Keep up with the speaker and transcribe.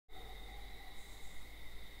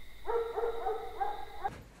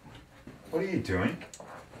What are you doing?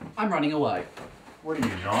 I'm running away. What are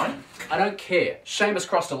you, 9? I don't care. Seamus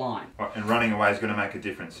crossed a line. Right, and running away is going to make a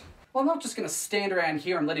difference. Well, I'm not just going to stand around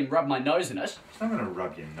here and let him rub my nose in it. He's not going to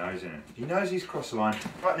rub your nose in it. He knows he's crossed the line.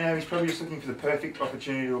 Right now, he's probably just looking for the perfect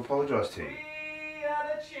opportunity to apologise to you. We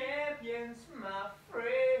are the champions, my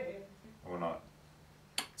friend. Or not.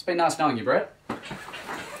 It's been nice knowing you, Brett.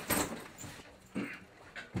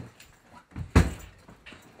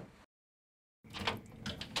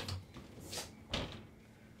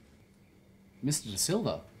 Mr.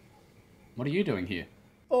 Silva, what are you doing here?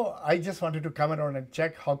 Oh, I just wanted to come around and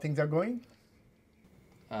check how things are going.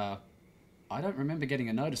 I don't remember getting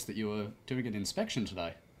a notice that you were doing an inspection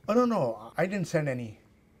today. Oh, no, I didn't send any.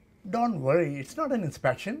 Don't worry, it's not an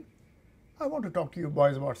inspection. I want to talk to you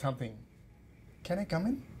boys about something. Can I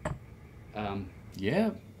come in?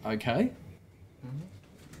 Yeah, okay.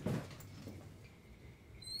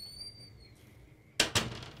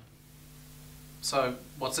 So,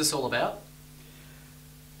 what's this all about?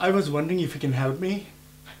 I was wondering if you can help me.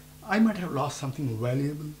 I might have lost something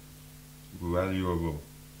valuable. Valuable.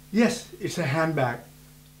 Yes, it's a handbag.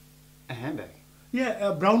 A handbag? Yeah,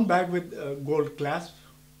 a brown bag with a gold clasp.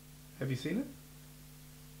 Have you seen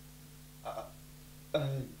it?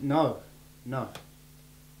 No.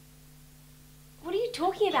 What are you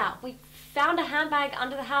talking about? We found a handbag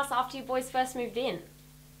under the house after you boys first moved in.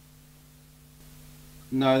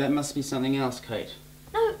 No, that must be something else, Kate.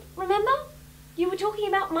 No, remember? You were talking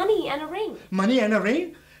about money and a ring. Money and a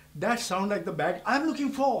ring? That sounds like the bag I'm looking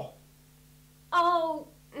for. Oh,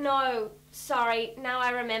 no. Sorry, now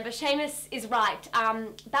I remember. Seamus is right.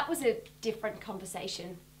 That was a different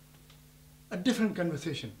conversation. A different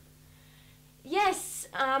conversation. Yes,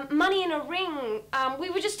 money and a ring. We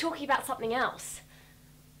were just talking about something else.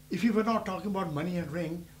 If you were not talking about money and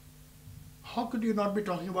ring, how could you not be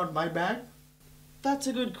talking about my bag? That's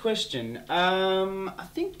a good question. I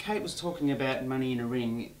think Kate was talking about money in a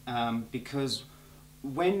ring, because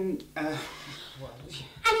when, An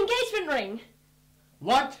engagement ring.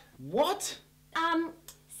 What? What?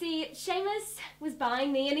 See, Seamus was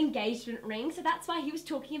buying me an engagement ring, so that's why he was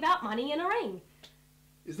talking about money and a ring.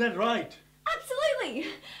 Is that right?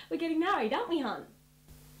 Absolutely. We're getting married, aren't we, hon?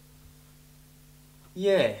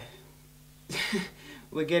 Yeah.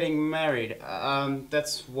 We're getting married.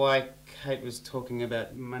 That's why Kate was talking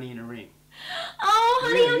about money in a ring. Oh,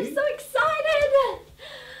 honey, Really? I'm so excited.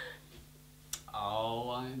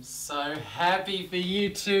 Oh, I'm so happy for you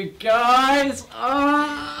two guys.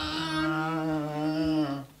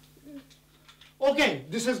 Okay,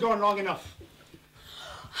 this has gone long enough.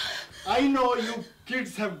 I know you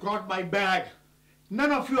kids have got my bag.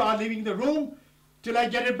 None of you are leaving the room till I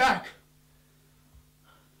get it back.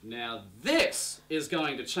 Now this is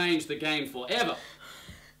going to change the game forever.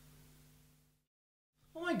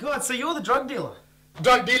 Oh my God, so you're the drug dealer?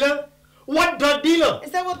 Drug dealer? What drug dealer? Is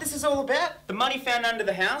that what this is all about? The money found under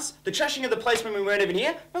the house? The trashing of the place when we weren't even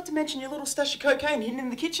here? Not to mention your little stash of cocaine hidden in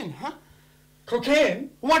the kitchen, huh? Cocaine?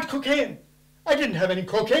 What cocaine? I didn't have any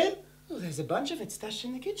cocaine. Well, there's a bunch of it stashed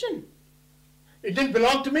in the kitchen. It didn't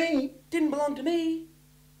belong to me. Didn't belong to me.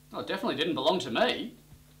 Oh, it definitely didn't belong to me.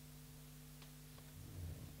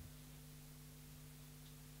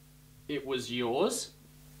 It was yours.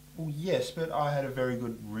 Well, yes, but I had a very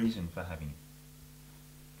good reason for having it.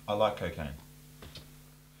 I like cocaine.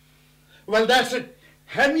 Well, that's it.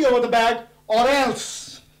 Hand me over the bag or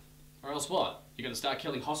else. Or else what? You're going to start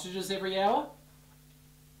killing hostages every hour?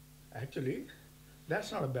 Actually,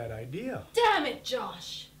 that's not a bad idea. Damn it,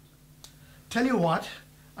 Josh. Tell you what,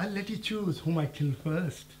 I'll let you choose whom I kill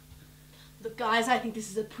first. Look, guys, I think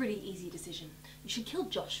this is a pretty easy decision. You should kill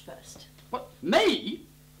Josh first. What? Me?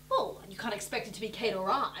 Well, you can't expect it to be Kate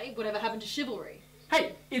or I. Whatever happened to chivalry?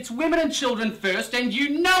 Hey, it's women and children first, and you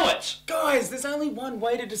know it! Guys, there's only one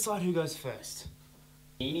way to decide who goes first.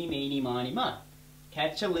 Eeny, meeny, miny, mo.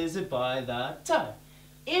 Catch a lizard by the toe.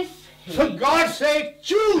 If he... For God's sake,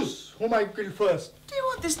 choose whom I kill first. Do you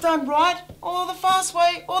want this done right, or the fast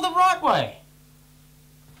way, or the right way?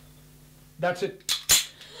 That's it.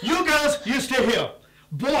 You girls, you stay here.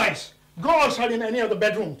 Boys, go outside in any of the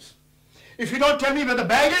bedrooms. If you don't tell me where the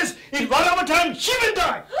bag is, in 1 hour time, she will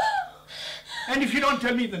die. And if you don't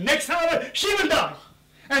tell me the next hour, she will die.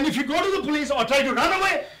 And if you go to the police or try to run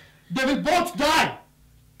away, they will both die.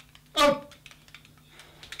 Out.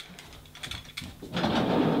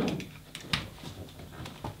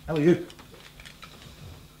 How are you?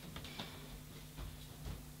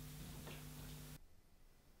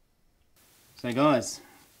 So guys,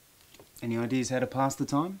 any ideas how to pass the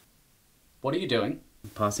time? What are you doing?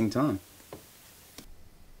 Passing time.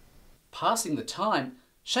 Passing the time?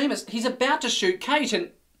 Seamus, he's about to shoot Kate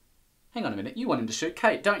and... Hang on a minute, you want him to shoot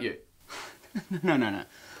Kate, don't you? No.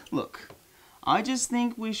 Look, I just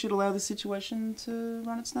think we should allow the situation to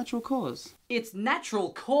run its natural course. Its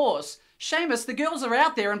natural course? Seamus, the girls are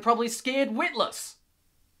out there and probably scared witless.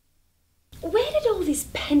 Where did all this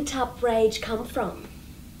pent-up rage come from?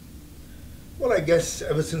 Well, I guess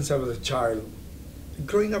ever since I was a child,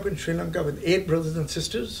 growing up in Sri Lanka with 8 brothers and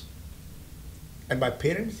sisters, and my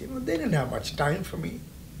parents, they didn't have much time for me.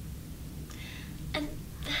 And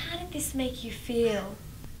how did this make you feel?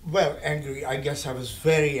 Well, angry. I guess I was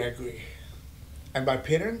very angry. And my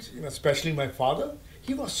parents, especially my father,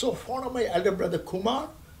 he was so fond of my elder brother Kumar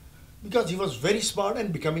because he was very smart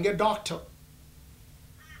and becoming a doctor.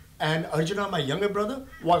 And Arjuna, my younger brother,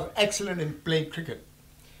 was excellent in playing cricket.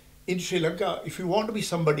 In Sri Lanka, if you want to be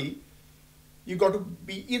somebody, you got to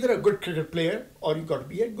be either a good cricket player or you got to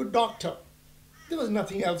be a good doctor. There was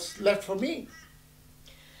nothing else left for me.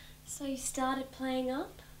 So you started playing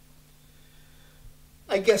up?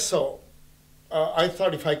 I guess so. I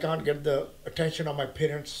thought if I can't get the attention of my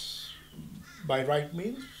parents by right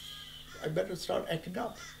means, I better start acting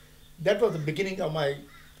up. That was the beginning of my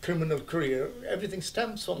criminal career. Everything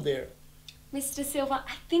stems from there. Mr. Silva,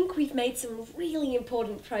 I think we've made some really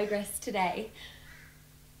important progress today.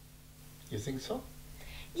 You think so?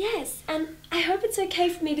 Yes, and I hope it's okay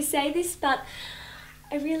for me to say this, but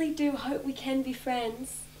I really do hope we can be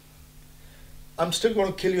friends. I'm still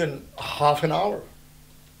going to kill you in half an hour.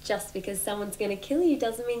 Just because someone's going to kill you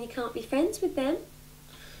doesn't mean you can't be friends with them.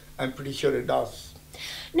 I'm pretty sure it does.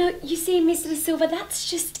 No, you see, Mr. Silva, that's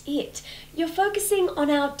just it. You're focusing on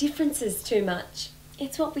our differences too much.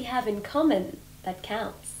 It's what we have in common that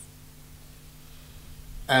counts.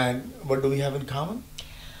 And what do we have in common?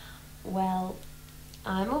 Well,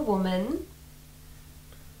 I'm a woman.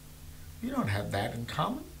 You don't have that in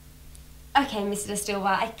common. Okay, Mr. Silva,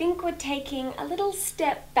 I think we're taking a little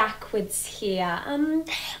step backwards here.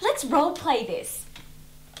 Let's role play this.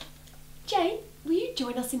 Jane, will you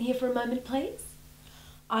join us in here for a moment, please?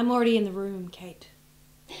 I'm already in the room, Kate.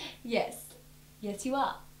 Yes. Yes, you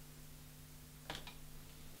are.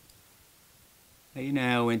 Hey, you know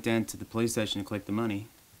how I went down to the police station to collect the money?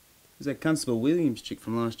 It was that Constable Williams chick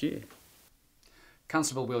from last year.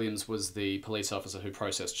 Constable Williams was the police officer who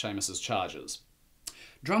processed Seamus's charges.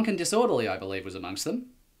 Drunk and disorderly, I believe, was amongst them.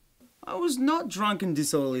 I was not drunk and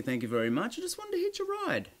disorderly, thank you very much. I just wanted to hitch a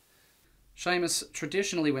ride. Seamus,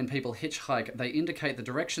 traditionally when people hitchhike, they indicate the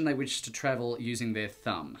direction they wish to travel using their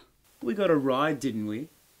thumb. We got a ride, didn't we?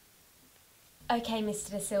 Okay,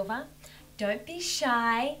 Mr. De Silva, don't be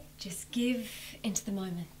shy. Just give into the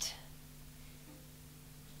moment.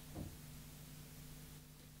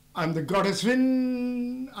 I'm the goddess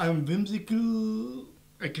wind. I'm whimsical.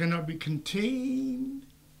 I cannot be contained.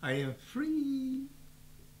 I am free.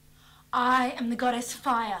 I am the goddess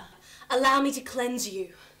fire. Allow me to cleanse you.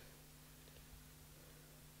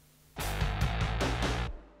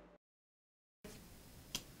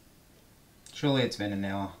 Surely it's been an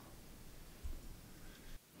hour.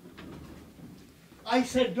 I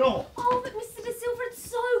said no. Oh, but Mr. De Silva, it's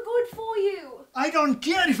so good for you. I don't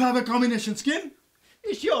care if I have a combination skin.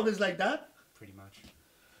 Is she always like that? Pretty much.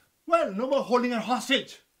 Well, no more holding her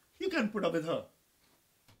hostage. You can put up with her.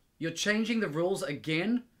 You're changing the rules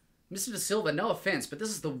again? Mr. De Silva, no offence, but this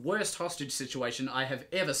is the worst hostage situation I have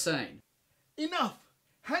ever seen. Enough.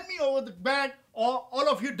 Hand me over the bag or all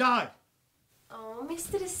of you die. Oh,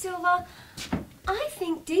 Mr. De Silva, I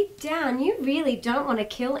think deep down you really don't want to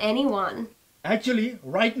kill anyone. Actually,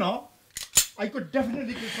 right now, I could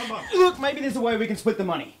definitely kill someone. Look, maybe there's a way we can split the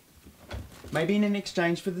money. Maybe in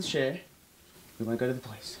exchange for the share, we won't go to the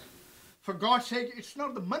police. For God's sake, it's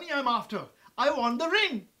not the money I'm after. I want the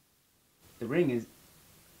ring. The ring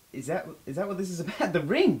is that what this is about? The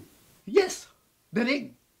ring? Yes, the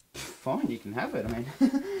ring. Fine, you can have it. I mean,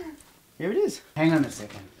 here it is. Hang on a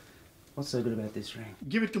second. What's so good about this ring?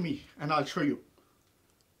 Give it to me and I'll show you.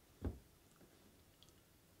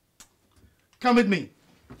 Come with me.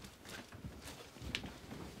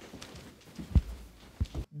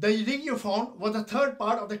 The ring you found was the third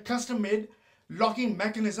part of the custom-made locking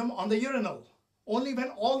mechanism on the urinal. Only when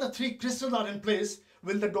all the 3 crystals are in place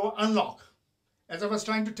will the door unlock. As I was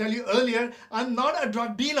trying to tell you earlier, I'm not a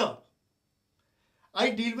drug dealer. I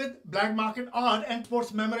deal with black market art and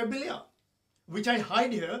sports memorabilia, which I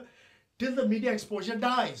hide here till the media exposure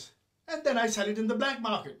dies. And then I sell it in the black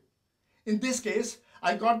market. In this case,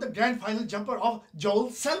 I got the grand final jumper of Joel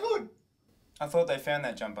Selwood. I thought they found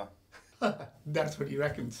that jumper. That's what he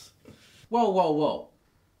reckons. Whoa, whoa, whoa.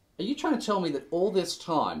 Are you trying to tell me that all this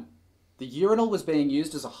time, the urinal was being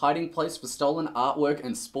used as a hiding place for stolen artwork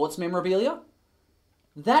and sports memorabilia?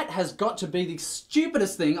 That has got to be the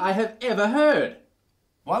stupidest thing I have ever heard.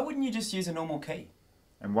 Why wouldn't you just use a normal key?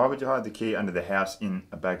 And why would you hide the key under the house in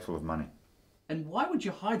a bag full of money? And why would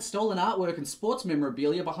you hide stolen artwork and sports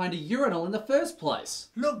memorabilia behind a urinal in the first place?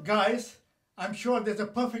 Look, guys, I'm sure there's a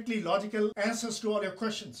perfectly logical answers to all your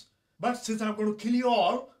questions. But since I'm going to kill you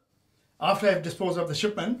all after I've disposed of the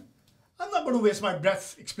shipment, I'm not going to waste my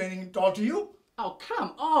breath explaining it all to you. Oh,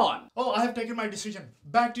 come on! Oh, I have taken my decision.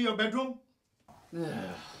 Back to your bedroom. And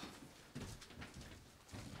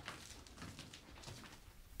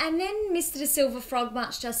then Mr. De Silva Frog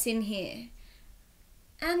marched us in here.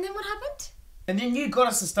 And then what happened? And then you got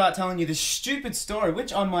us to start telling you this stupid story,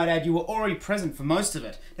 which I might add you were already present for most of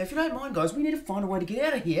it. Now, if you don't mind, guys, we need to find a way to get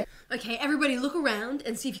out of here. Okay, everybody look around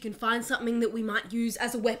and see if you can find something that we might use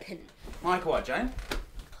as a weapon. Like what, Jane?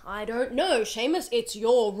 I don't know, Seamus. It's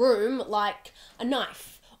your room, like a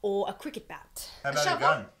knife or a cricket bat. How about a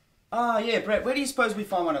gun? Ah, yeah, Brett, where do you suppose we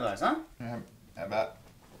find one of those, huh? How about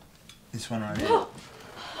this one right here? Whoa,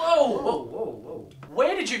 whoa, whoa, whoa.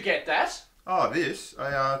 Where did you get that? Oh, this?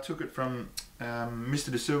 I took it from Mr.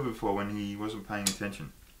 De Silva before when he wasn't paying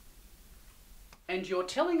attention. And you're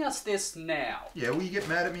telling us this now? Yeah, well, you get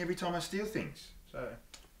mad at me every time I steal things, so...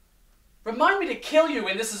 Remind me to kill you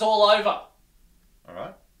when this is all over.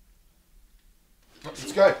 Alright.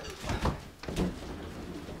 Let's go.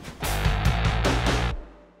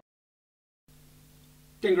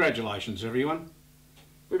 Congratulations, everyone.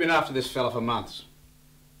 We've been after this fella for months.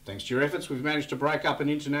 Thanks to your efforts, we've managed to break up an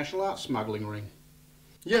international art smuggling ring.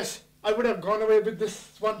 Yes, I would have gone away with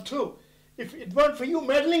this one too, if it weren't for you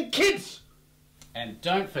meddling kids. And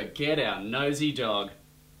don't forget our nosy dog.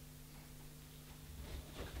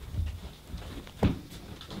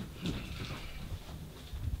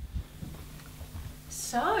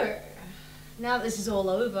 So, now that this is all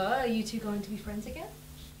over, are you two going to be friends again?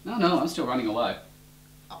 No, I'm still running away.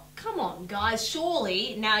 Oh, come on, guys.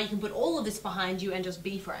 Surely now you can put all of this behind you and just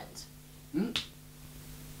be friends.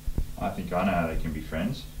 I think I know how they can be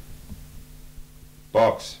friends.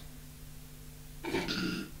 Box.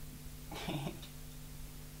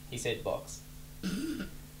 He said box.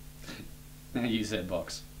 Now you said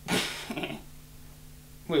box.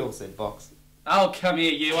 We all said box. Oh, come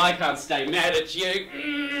here, you. I can't stay mad at you.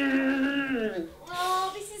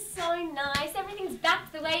 Oh, this is so nice. Everything's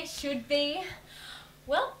back the way it should be.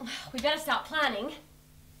 Well, we better start planning.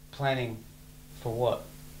 Planning for what?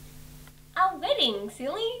 Our wedding,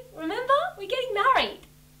 silly. Remember? We're getting married.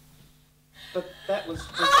 But that was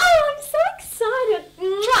just... Oh, I'm so excited.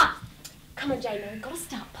 Mwah! Come on, Jane, we've got to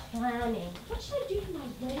start planning. What should I do for my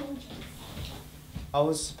wedding dress? I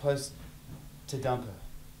was supposed to dump her.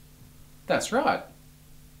 That's right.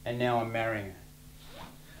 And now I'm marrying her.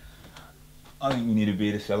 I think we need a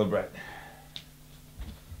beer to celebrate.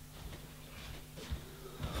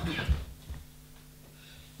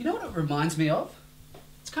 You know what it reminds me of?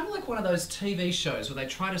 It's kind of like one of those TV shows where they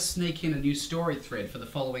try to sneak in a new story thread for the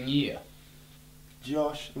following year.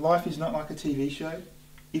 Josh, life is not like a TV show.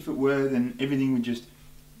 If it were, then everything would just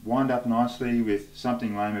wind up nicely with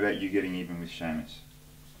something lame about you getting even with Seamus.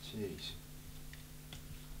 Jeez.